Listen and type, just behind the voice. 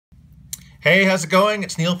Hey, how's it going?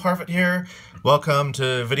 It's Neil Parfit here. Welcome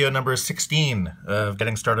to video number 16 of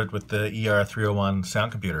getting started with the ER-301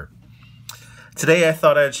 sound computer. Today I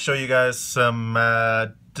thought I'd show you guys some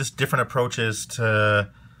just different approaches to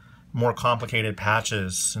more complicated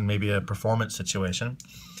patches and maybe a performance situation.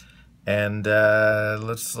 And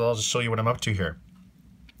I'll just show you what I'm up to here.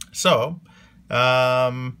 So,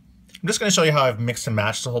 I'm just going to show you how I've mixed and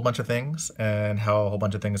matched a whole bunch of things and how a whole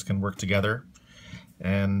bunch of things can work together.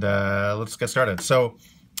 And let's get started. So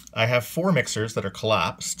I have 4 mixers that are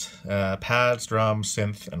collapsed, pads, drums,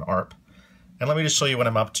 synth, and ARP. And let me just show you what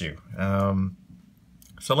I'm up to.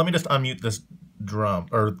 So let me just unmute this drum,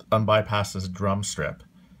 or unbypass this drum strip.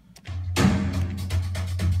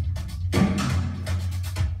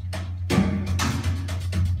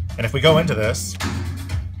 And if we go into this,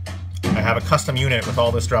 I have a custom unit with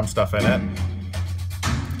all this drum stuff in it.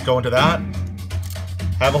 Go into that.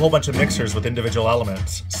 I have a whole bunch of mixers with individual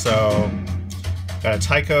elements. So, got a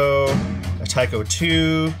Tyco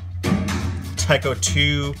 2. Tyco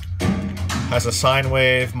 2 has a sine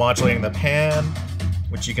wave modulating the pan,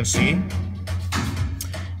 which you can see.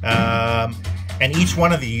 And each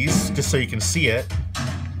one of these, just so you can see it,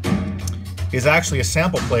 is actually a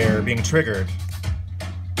sample player being triggered.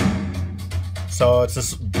 So it's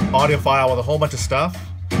this audio file with a whole bunch of stuff,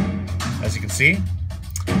 as you can see.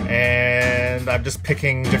 And I'm just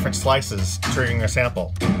picking different slices, triggering a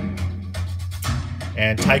sample.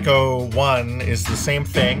 And Tyco 1 is the same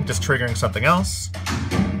thing, just triggering something else.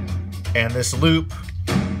 And this loop,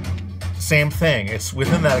 same thing. It's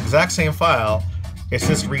within that exact same file, it's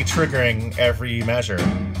just re-triggering every measure.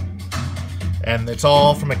 And it's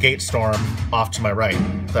all from a gate storm off to my right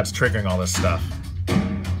that's triggering all this stuff.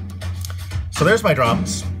 So there's my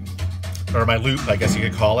drums, or my loop, I guess you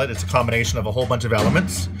could call it. It's a combination of a whole bunch of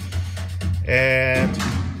elements. And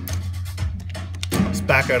let's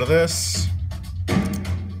back out of this.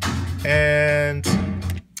 And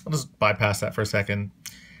I'll just bypass that for a second.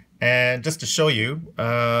 And just to show you,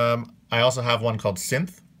 I also have one called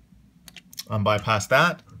Synth. Unbypass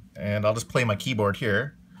that. And I'll just play my keyboard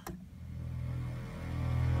here.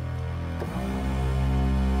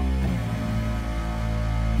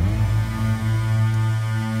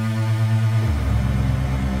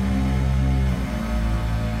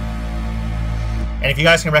 And if you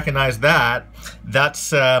guys can recognize that,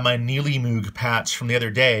 that's my Neely Moog patch from the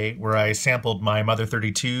other day, where I sampled my Mother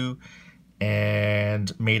 32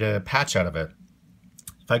 and made a patch out of it.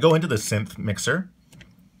 If I go into the synth mixer,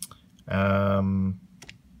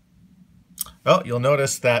 you'll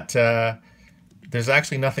notice that there's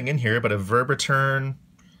actually nothing in here but a verb return,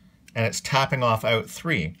 and it's tapping off out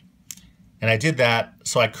 3. And I did that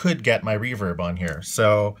so I could get my reverb on here.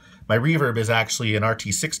 So my reverb is actually an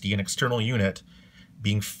RT60, an external unit,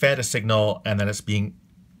 being fed a signal, and then it's being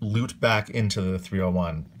looped back into the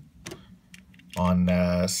 301 on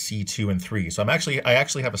C2 and 3. So I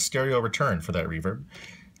actually have a stereo return for that reverb.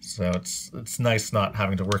 So it's nice not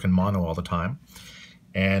having to work in mono all the time.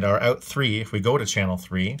 And our out 3, if we go to channel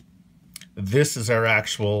 3, this is our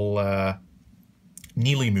actual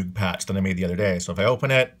Neely Moog patch that I made the other day. So if I open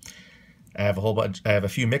it, I have a whole bunch. I have a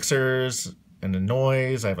few mixers and a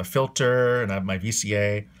noise. I have a filter, and I have my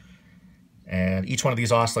VCA. And each one of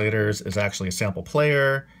these oscillators is actually a sample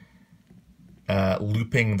player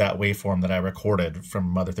looping that waveform that I recorded from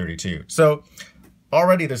Mother 32. So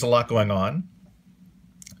already there's a lot going on,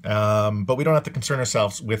 but we don't have to concern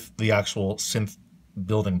ourselves with the actual synth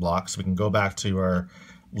building blocks. We can go back to our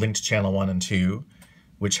linked channel 1 and 2,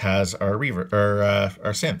 which has our reverb, or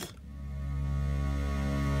our synth.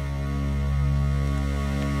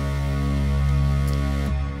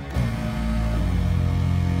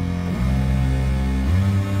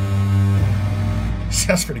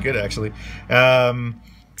 Sounds pretty good, actually. I'm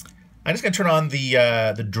just going to turn on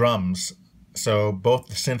the drums, so both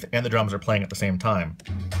the synth and the drums are playing at the same time.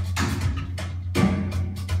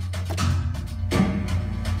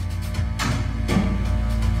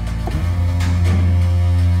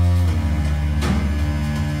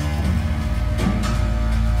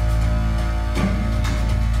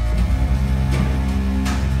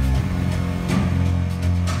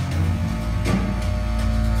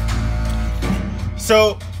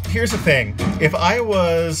 So here's the thing. If I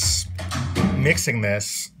was mixing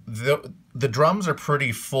this, the drums are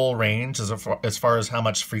pretty full range as far as how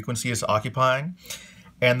much frequency is occupying.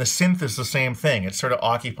 And the synth is the same thing. It's sort of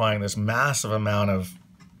occupying this massive amount of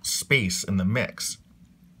space in the mix.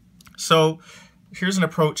 So here's an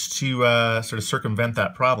approach to sort of circumvent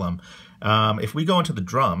that problem. If we go into the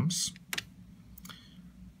drums,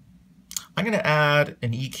 I'm going to add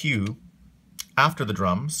an EQ after the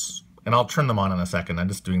drums And I'll turn them on in a second. I'm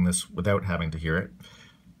just doing this without having to hear it.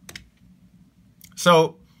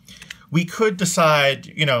 So we could decide,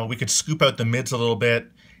 you know, we could scoop out the mids a little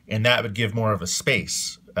bit, and that would give more of a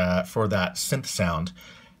space for that synth sound.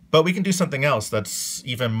 But we can do something else that's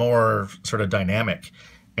even more sort of dynamic,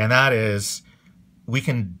 and that is we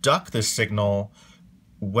can duck this signal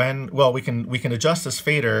when, well, we can adjust this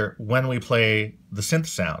fader when we play the synth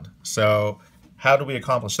sound. So how do we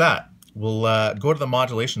accomplish that? We'll go to the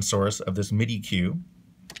modulation source of this MIDI cue,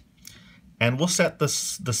 and we'll set the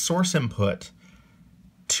source input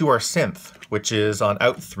to our synth, which is on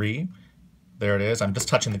out 3. There it is. I'm just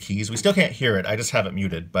touching the keys. We still can't hear it. I just have it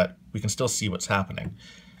muted, but we can still see what's happening.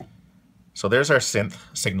 So there's our synth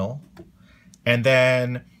signal. And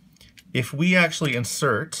then if we actually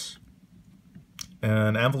insert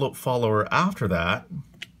an envelope follower after that,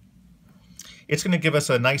 it's going to give us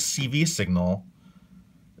a nice CV signal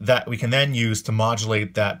that we can then use to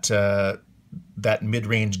modulate that, that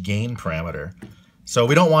mid-range gain parameter. So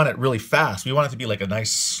we don't want it really fast. We want it to be like a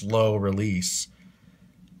nice slow release.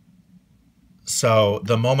 So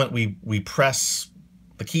the moment we press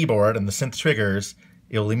the keyboard and the synth triggers,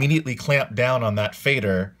 it will immediately clamp down on that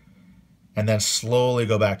fader and then slowly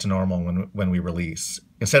go back to normal when we release,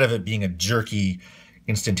 instead of it being a jerky,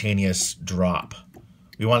 instantaneous drop.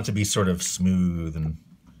 We want it to be sort of smooth and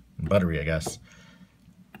buttery, I guess.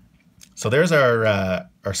 So there's our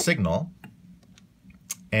signal.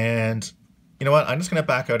 And you know what? I'm just going to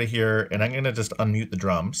back out of here, and I'm going to just unmute the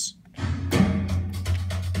drums.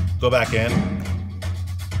 Go back in.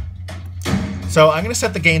 So I'm going to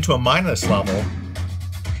set the gain to a minus level.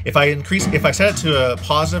 If I set it to a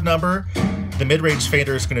positive number, the mid-range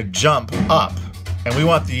fader is going to jump up, and we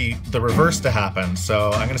want the reverse to happen.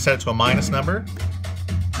 So I'm going to set it to a minus number.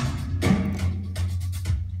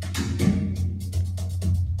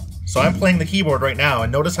 So I'm playing the keyboard right now,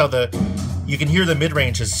 and notice how you can hear the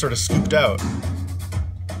mid-range is sort of scooped out.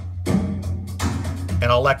 And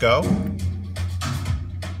I'll let go.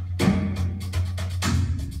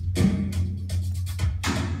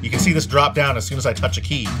 You can see this drop down as soon as I touch a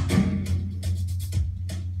key.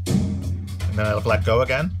 And then I'll let go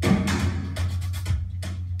again.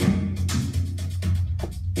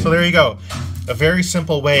 So there you go. A very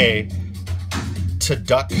simple way to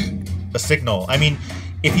duck a signal. I mean,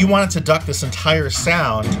 if you wanted to duck this entire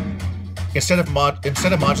sound, instead of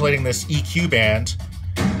modulating this EQ band,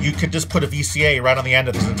 you could just put a VCA right on the end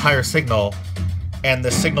of this entire signal, and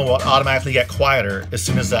the signal will automatically get quieter as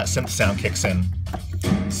soon as that synth sound kicks in.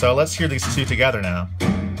 So let's hear these two together now.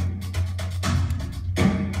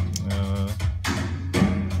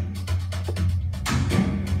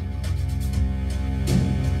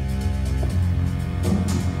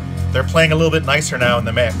 They're playing a little bit nicer now in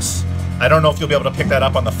the mix. I don't know if you'll be able to pick that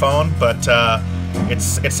up on the phone, but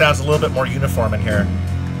it sounds a little bit more uniform in here.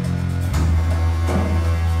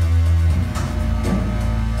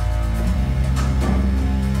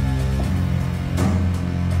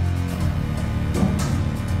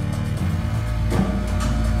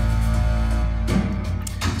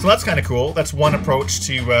 So that's kind of cool. That's one approach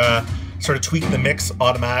to sort of tweak the mix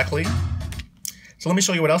automatically. So let me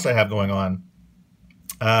show you what else I have going on.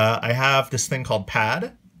 I have this thing called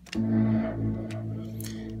Pad.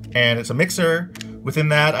 And it's a mixer. Within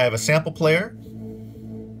that, I have a sample player.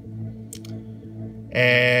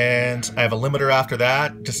 And I have a limiter after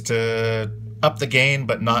that, just to up the gain,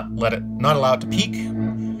 but not allow it to peak.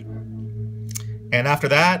 And after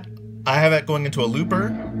that, I have it going into a looper,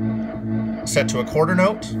 set to a quarter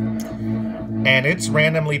note, and it's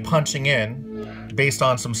randomly punching in based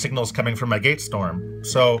on some signals coming from my gate storm.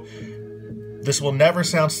 So this will never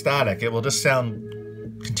sound static. It will just sound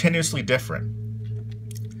continuously different.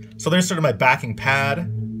 So there's sort of my backing pad.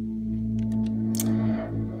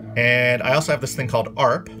 And I also have this thing called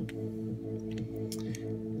ARP.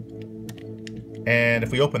 And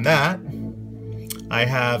if we open that, I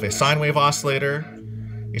have a sine wave oscillator.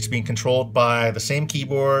 It's being controlled by the same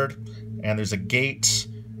keyboard, and there's a gate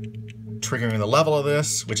triggering the level of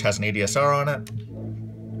this, which has an ADSR on it.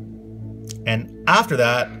 And after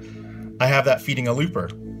that, I have that feeding a looper.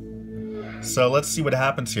 So let's see what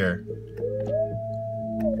happens here.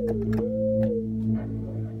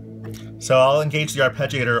 So I'll engage the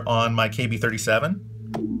arpeggiator on my KB37.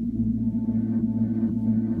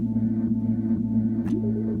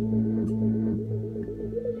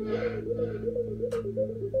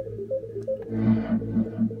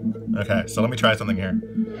 Okay, so let me try something here.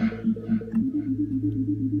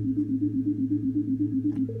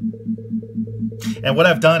 And what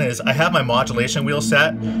I've done is I have my modulation wheel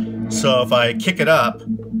set, so if I kick it up,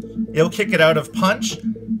 it'll kick it out of punch,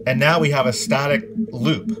 and now we have a static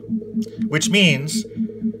loop. which means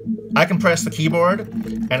I can press the keyboard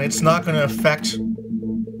and it's not going to affect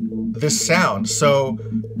this sound. So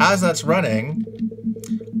as that's running,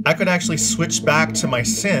 I could actually switch back to my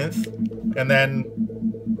synth and then,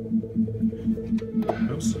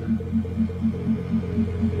 oops.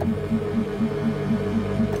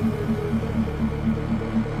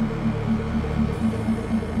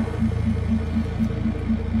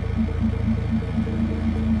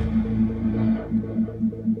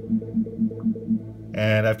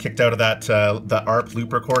 And I've kicked out of that the ARP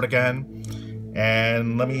loop record again.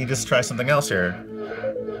 And let me just try something else here.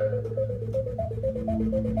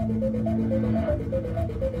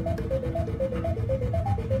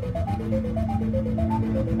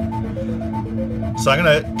 So I'm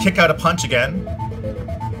gonna kick out a punch again.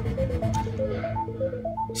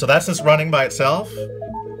 So that's just running by itself.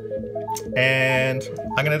 And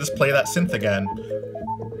I'm gonna just play that synth again.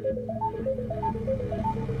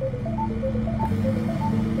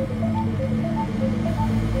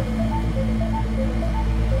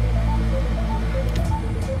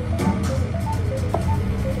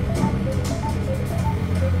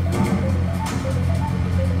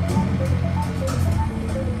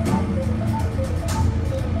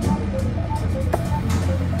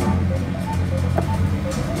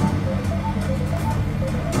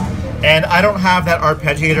 And I don't have that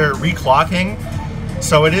arpeggiator reclocking,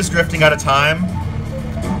 so it is drifting out of time,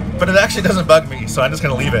 but it actually doesn't bug me, so I'm just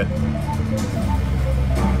gonna leave it.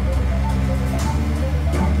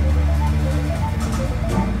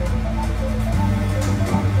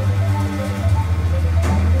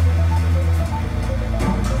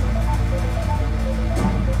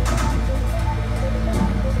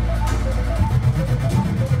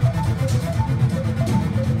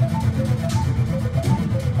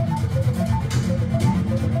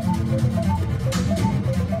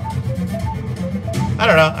 I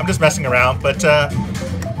don't know, I'm just messing around, but you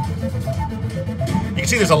can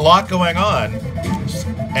see there's a lot going on,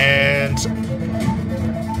 and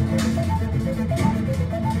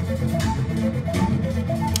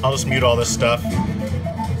I'll just mute all this stuff.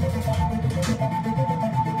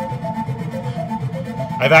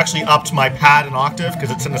 I've actually upped my pad an octave because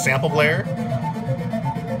it's in the sample player.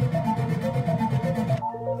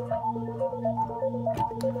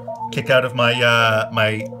 Kick out of my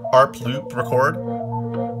my ARP loop record.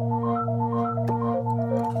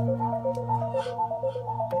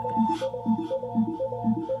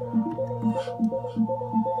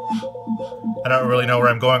 I don't really know where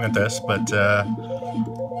I'm going with this, but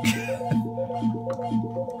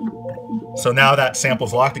so now that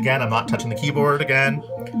sample's locked again. I'm not touching the keyboard again.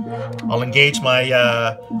 I'll engage my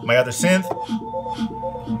my other synth.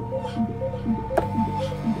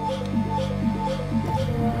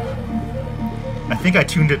 I think I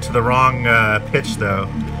tuned it to the wrong pitch though.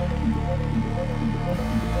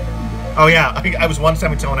 Oh yeah, I was one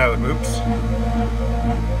semitone out. Oops.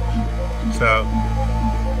 So.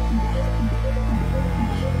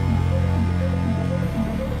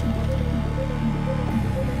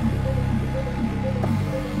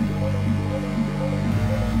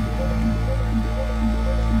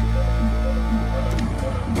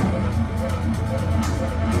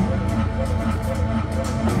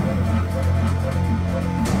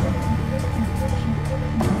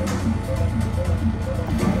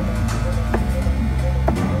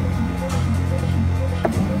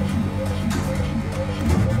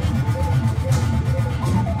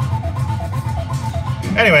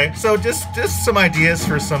 Anyway, so just some ideas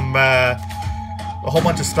for some a whole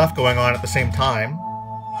bunch of stuff going on at the same time.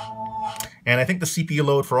 And I think the CPU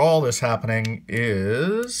load for all this happening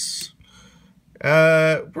is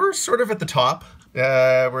we're sort of at the top.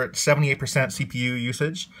 We're at 78% CPU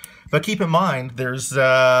usage. But keep in mind, there's 2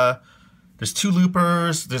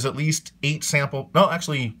 loopers, there's at least 8 sample, no,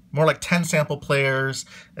 actually more like 10 sample players.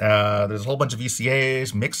 There's a whole bunch of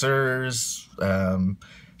VCAs, mixers.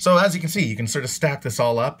 So as you can see, you can sort of stack this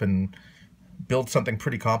all up and build something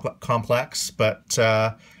pretty complex. But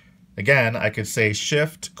again, I could say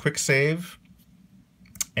Shift, Quick Save,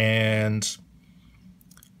 and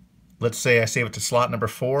let's say I save it to slot number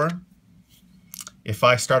 4. If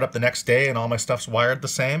I start up the next day and all my stuff's wired the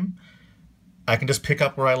same, I can just pick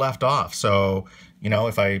up where I left off. So, you know,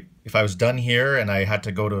 if I was done here and I had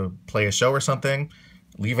to go to play a show or something,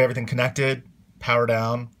 leave everything connected, power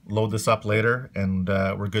down, load this up later, and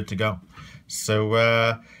we're good to go.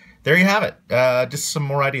 So there you have it. Just some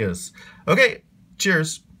more ideas. Okay,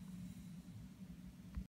 cheers.